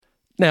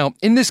Now,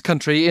 in this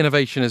country,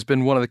 innovation has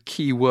been one of the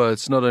key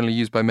words not only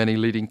used by many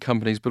leading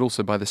companies, but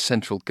also by the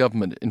central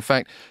government. In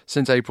fact,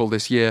 since April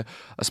this year,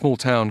 a small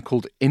town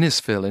called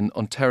Innisfil in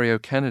Ontario,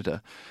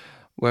 Canada,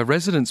 where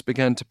residents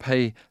began to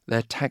pay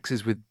their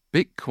taxes with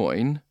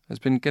Bitcoin, has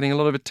been getting a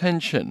lot of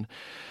attention.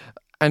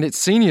 And its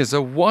seniors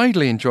are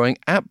widely enjoying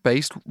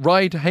app-based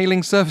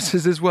ride-hailing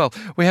services as well.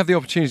 We have the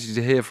opportunity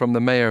to hear from the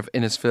Mayor of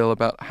Innisfil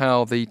about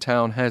how the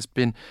town has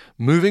been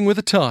moving with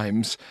the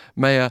times.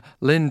 Mayor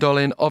Lynn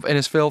Dollin of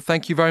Innisfil,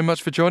 thank you very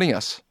much for joining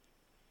us.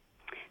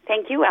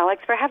 Thank you,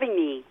 Alex, for having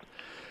me.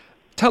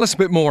 Tell us a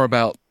bit more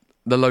about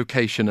the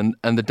location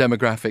and the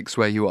demographics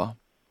where you are.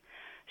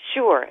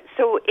 Sure.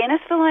 So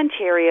Innisfil,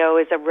 Ontario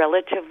is a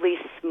relatively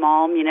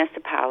small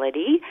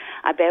municipality,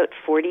 about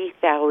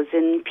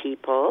 40,000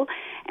 people,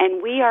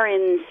 and we are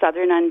in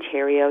southern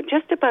Ontario,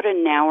 just about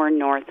an hour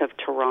north of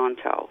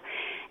Toronto.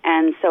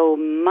 And so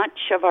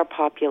much of our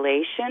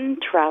population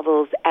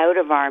travels out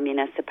of our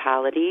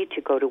municipality to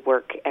go to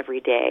work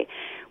every day.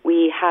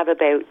 We have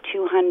about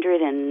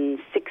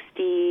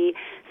 260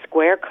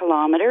 square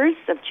kilometers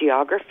of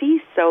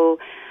geography, so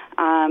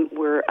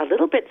we're a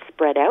little bit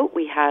spread out.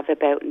 We have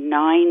about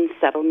 9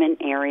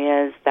 settlement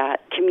areas,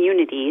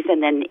 communities,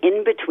 and then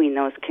in between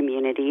those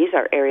communities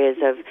are areas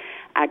of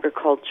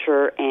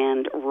agriculture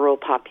and rural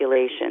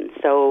population.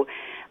 So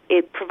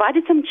it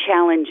provided some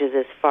challenges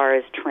as far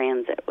as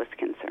transit was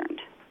concerned.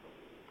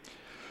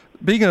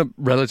 Being a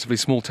relatively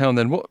small town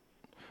then, what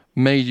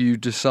made you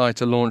decide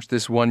to launch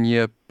this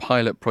one-year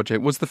pilot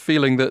project? Was the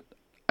feeling that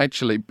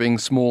actually being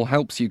small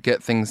helps you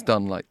get things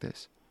done like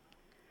this?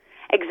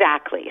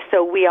 Exactly.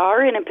 So we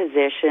are in a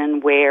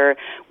position where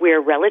we're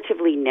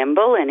relatively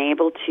nimble and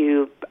able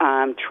to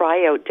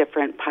try out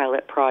different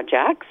pilot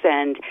projects,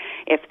 and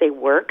if they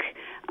work,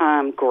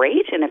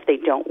 great, and if they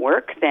don't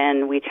work,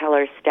 then we tell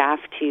our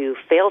staff to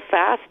fail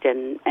fast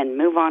and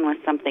move on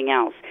with something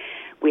else.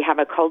 We have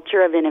a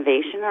culture of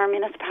innovation in our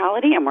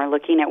municipality, and we're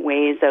looking at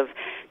ways of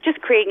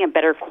just creating a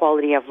better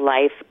quality of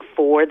life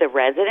for the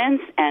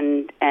residents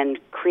and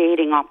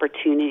creating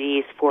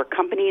opportunities for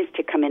companies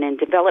to come in and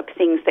develop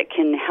things that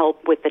can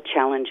help with the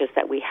challenges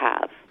that we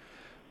have.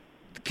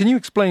 Can you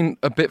explain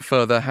a bit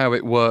further how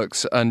it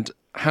works and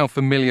how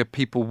familiar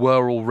people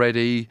were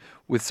already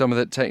with some of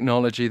the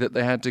technology that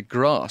they had to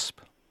grasp?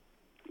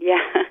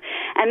 Yeah.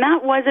 And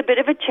that was a bit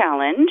of a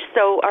challenge.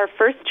 So our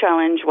first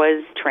challenge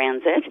was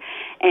transit,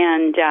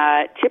 and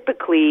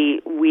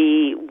typically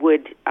we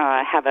would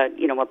have a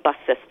bus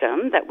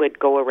system that would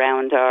go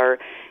around our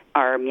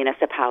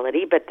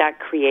municipality, but that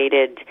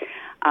created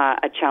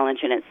a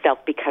challenge in itself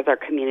because our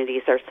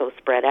communities are so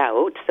spread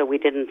out. So we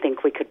didn't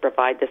think we could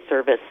provide the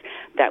service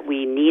that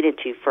we needed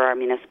to for our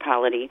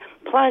municipality.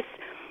 Plus,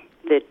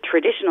 the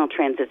traditional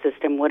transit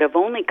system would have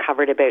only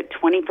covered about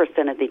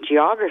 20% of the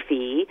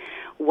geography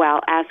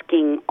while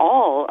asking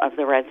all of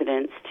the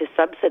residents to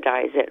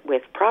subsidize it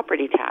with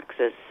property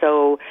taxes.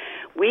 So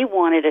we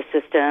wanted a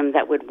system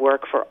that would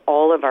work for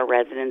all of our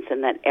residents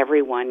and that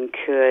everyone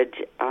could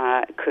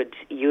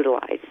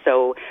utilize.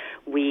 So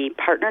we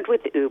partnered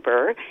with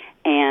Uber,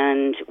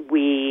 and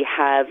we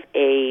have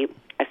a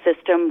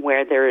system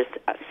where there's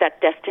set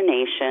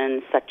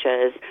destinations such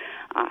as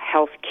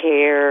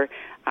healthcare,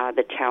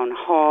 the town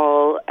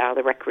hall,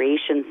 the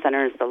recreation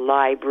centers, the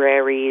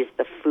libraries,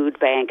 the food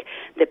bank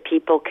that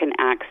people can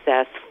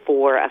access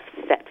for a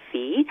set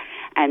fee,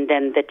 and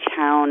then the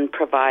town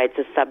provides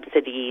a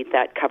subsidy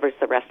that covers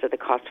the rest of the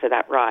cost for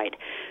that ride.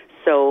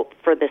 So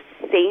for the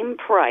same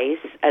price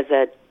as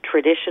a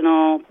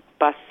traditional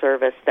bus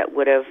service that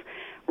would have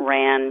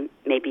ran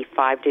maybe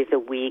 5 days a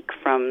week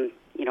from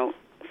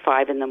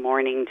 5 in the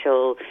morning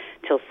till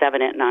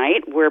 7 at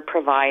night, we're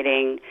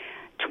providing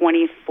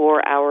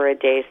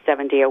 24-hour-a-day,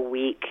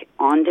 7-day-a-week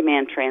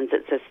on-demand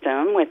transit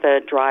system with a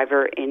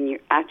driver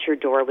at your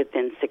door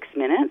within 6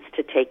 minutes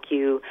to take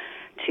you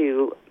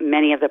to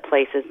many of the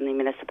places in the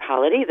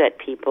municipality that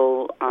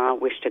people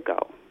wish to go.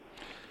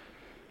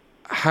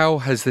 How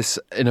has this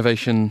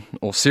innovation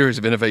or series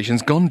of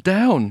innovations gone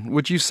down?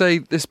 Would you say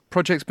this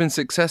project's been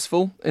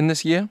successful in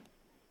this year?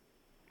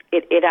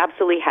 It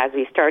absolutely has.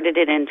 We started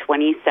it in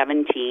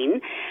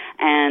 2017,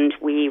 and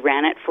we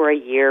ran it for a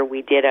year.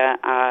 We did a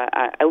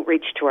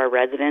outreach to our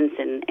residents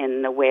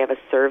in the way of a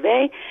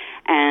survey,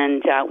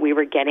 and we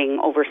were getting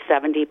over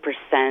 70%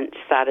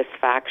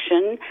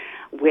 satisfaction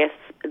with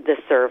the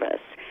service.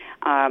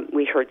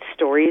 We heard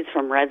stories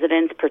from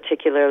residents,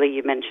 particularly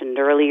you mentioned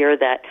earlier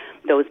that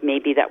those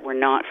maybe that were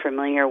not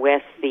familiar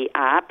with the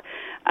app.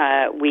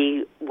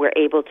 We were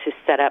able to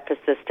set up a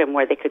system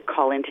where they could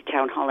call into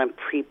Town Hall and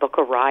pre-book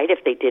a ride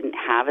if they didn't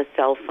have a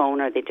cell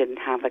phone or they didn't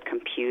have a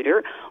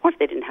computer or if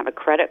they didn't have a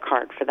credit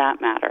card for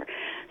that matter.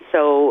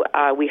 So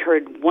we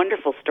heard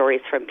wonderful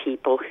stories from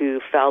people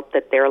who felt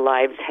that their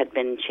lives had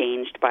been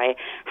changed by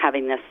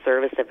having this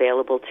service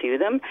available to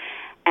them.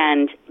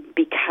 And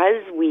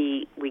because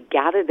we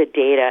gather the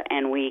data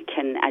and we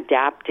can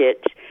adapt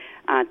it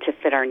to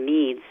fit our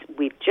needs,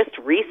 we've just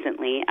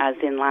recently, as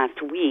in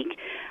last week,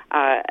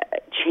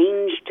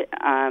 changed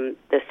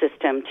the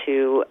system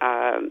to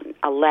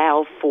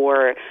allow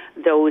for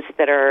those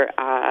that are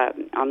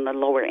on the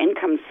lower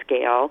income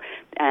scale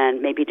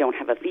and maybe don't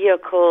have a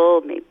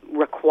vehicle, may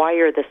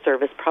require the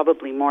service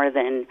probably more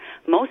than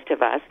most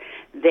of us.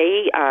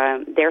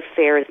 Their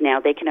fares now,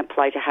 they can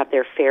apply to have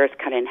their fares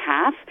cut in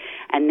half,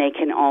 and they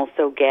can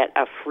also get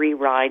a free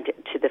ride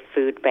to the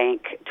food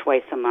bank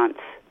twice a month.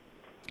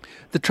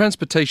 The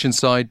transportation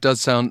side does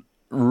sound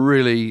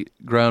really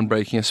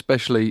groundbreaking,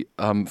 especially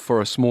for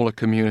a smaller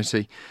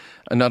community.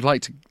 And I'd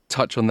like to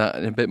touch on that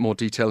in a bit more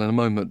detail in a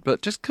moment.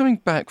 But just coming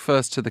back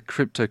first to the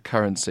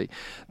cryptocurrency,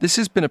 this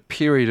has been a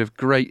period of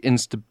great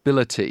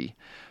instability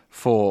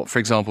for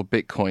example,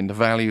 Bitcoin. The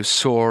value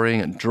soaring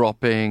and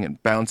dropping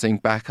and bouncing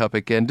back up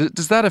again.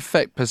 Does that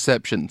affect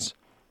perceptions?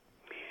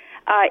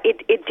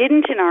 It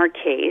didn't in our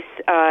case.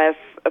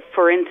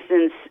 For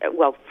instance,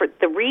 for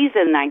the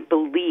reason I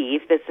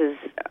believe, this is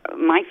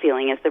my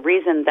feeling, is the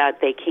reason that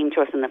they came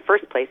to us in the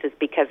first place is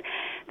because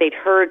they'd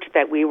heard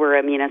that we were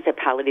a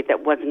municipality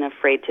that wasn't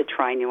afraid to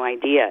try new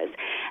ideas.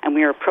 And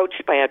we were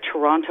approached by a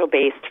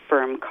Toronto-based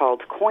firm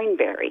called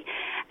Coinberry.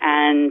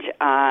 And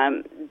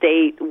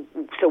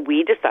so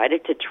we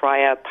decided to try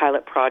a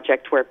pilot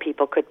project where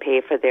people could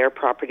pay for their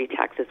property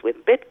taxes with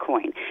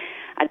Bitcoin.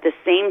 At the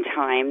same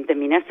time, the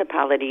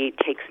municipality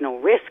takes no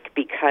risk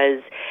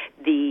because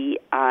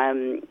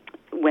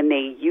when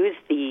they use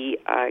the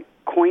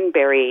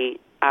Coinberry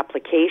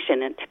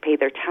application and to pay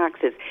their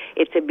taxes,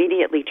 it's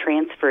immediately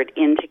transferred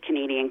into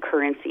Canadian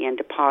currency and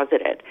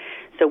deposited.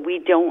 So we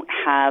don't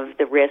have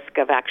the risk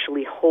of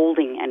actually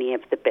holding any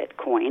of the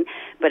Bitcoin,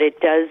 but it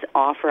does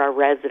offer our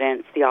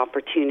residents the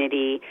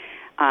opportunity,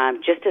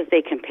 just as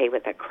they can pay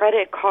with a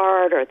credit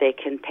card or they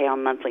can pay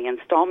on monthly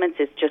installments.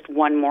 It's just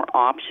one more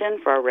option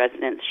for our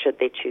residents should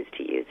they choose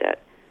to use it.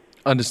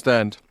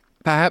 Understand.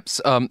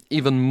 Perhaps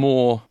even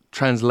more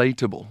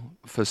translatable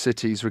for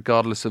cities,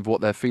 regardless of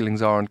what their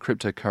feelings are on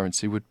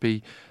cryptocurrency, would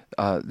be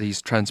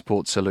these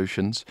transport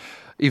solutions.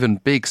 Even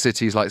big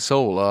cities like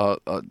Seoul,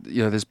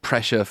 there's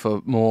pressure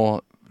for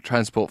more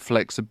transport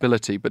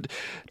flexibility. But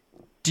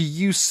do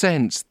you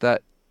sense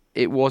that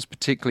it was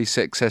particularly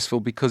successful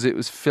because it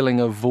was filling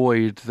a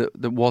void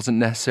that wasn't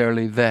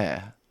necessarily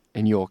there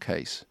in your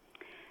case?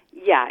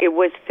 Yeah, it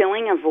was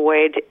filling a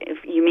void.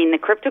 You mean the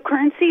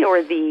cryptocurrency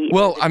or the...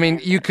 Well, I mean,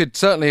 you could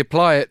certainly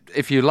apply it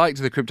if you like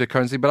to the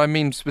cryptocurrency, but I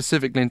mean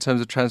specifically in terms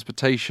of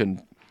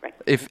transportation. Right.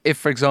 If,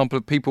 for example,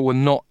 people were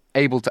not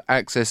able to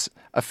access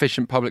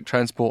efficient public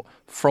transport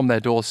from their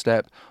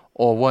doorstep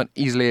or weren't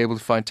easily able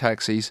to find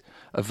taxis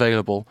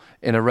available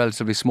in a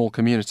relatively small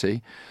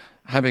community,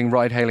 having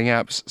ride-hailing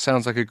apps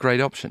sounds like a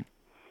great option.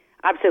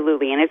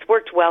 Absolutely, and it's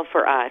worked well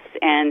for us.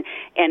 And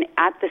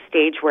at the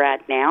stage we're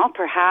at now,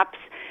 perhaps,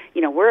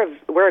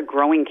 we're a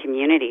growing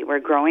community. We're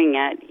growing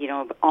at,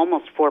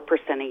 almost 4%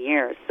 a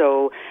year,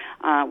 so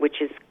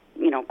which is,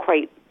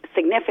 quite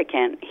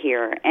significant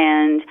here.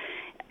 And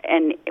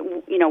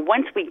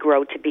once we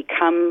grow to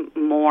become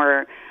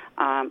more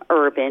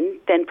urban,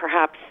 then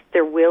perhaps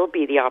there will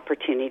be the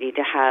opportunity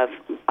to have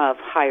of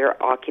higher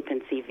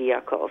occupancy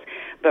vehicles.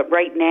 But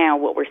right now,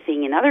 what we're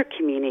seeing in other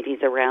communities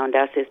around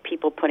us is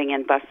people putting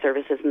in bus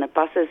services, and the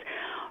buses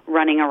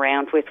running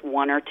around with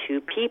one or two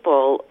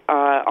people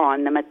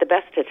on them at the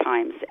best of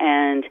times.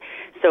 And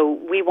so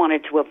we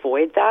wanted to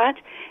avoid that,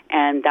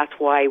 and that's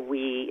why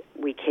we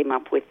came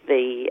up with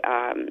the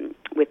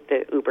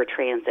Uber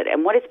Transit.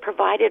 And what it's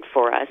provided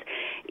for us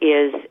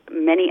is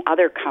many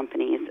other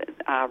companies,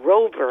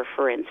 Rover,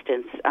 for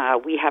instance,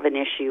 we have an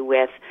issue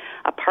with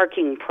a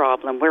parking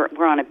problem.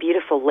 We're on a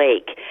beautiful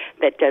lake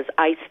that does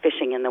ice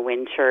fishing in the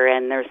winter,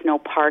 and there's no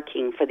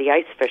parking for the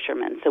ice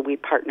fishermen. So we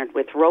partnered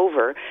with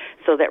Rover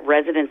so that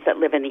residents that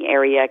live in the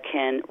area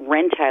can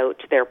rent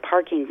out their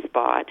parking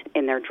spot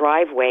in their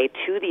driveway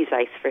to these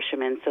ice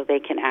fishermen so they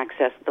can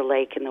access the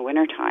lake in the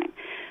wintertime.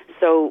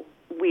 So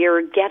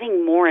we're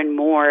getting more and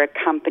more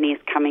companies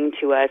coming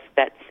to us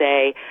that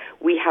say,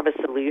 we have a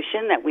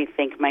solution that we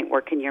think might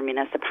work in your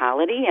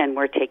municipality, and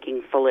we're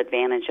taking full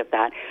advantage of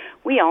that.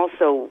 We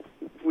also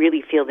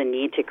really feel the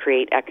need to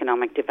create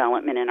economic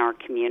development in our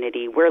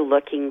community. We're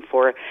looking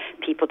for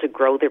people to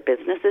grow their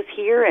businesses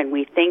here, and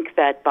we think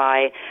that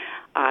by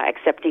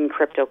accepting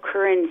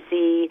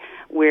cryptocurrency,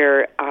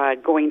 we're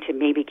going to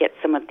maybe get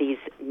some of these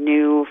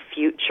new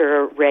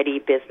future-ready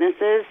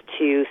businesses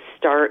to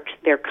start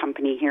their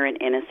company here in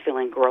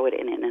Innisfil and grow it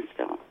in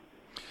Innisfil.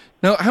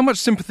 Now, how much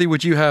sympathy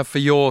would you have for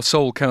your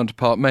Seoul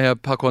counterpart, Mayor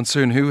Park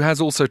Won-soon, who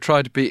has also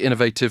tried to be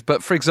innovative,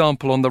 but, for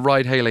example, on the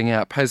ride-hailing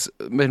app has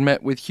been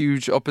met with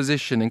huge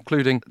opposition,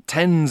 including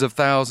tens of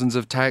thousands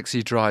of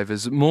taxi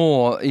drivers,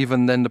 more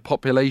even than the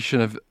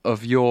population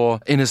of your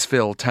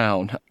Innisfil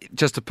town,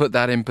 just to put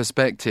that in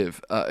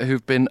perspective,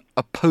 who've been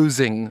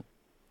opposing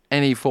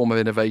any form of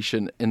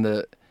innovation in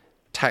the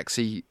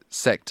taxi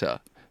sector?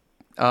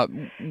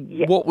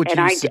 What would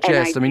you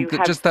suggest? I mean,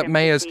 just that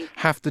mayors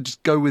have to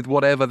just go with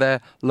whatever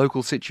their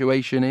local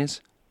situation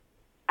is?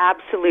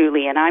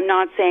 Absolutely, and I'm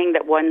not saying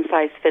that one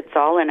size fits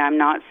all, and I'm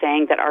not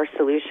saying that our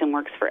solution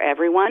works for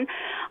everyone.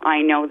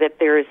 I know that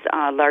there's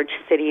large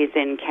cities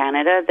in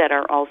Canada that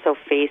are also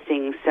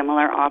facing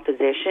similar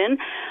opposition.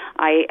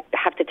 I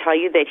have to tell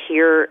you that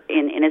here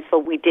in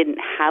Innisfil, we didn't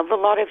have a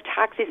lot of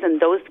taxis,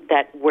 and those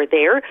that were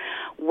there,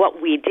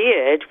 what we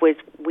did was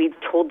we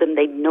told them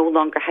they no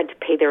longer had to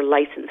pay their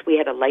license. We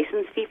had a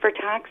license fee for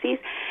taxis,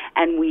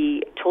 and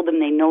we told them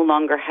they no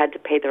longer had to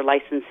pay their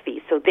license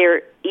fee. So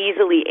they're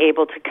easily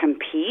able to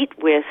compete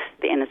with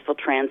the Innisfil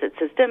transit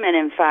system, and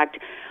in fact,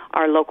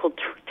 our local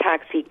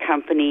taxi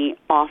company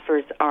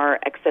offers our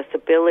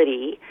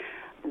accessibility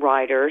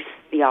riders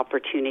the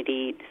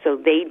opportunity, so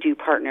they do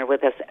partner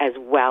with us as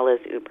well as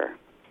Uber.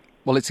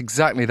 Well, it's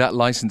exactly that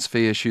license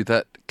fee issue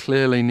that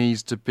clearly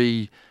needs to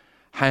be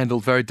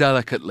handled very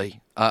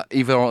delicately,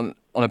 either on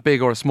a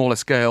big or a smaller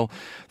scale.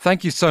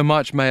 Thank you so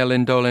much, Mayor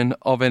Lynn Dollin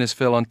of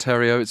Innisfil,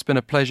 Ontario. It's been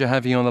a pleasure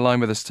having you on the line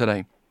with us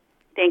today.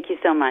 Thank you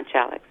so much,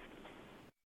 Alex.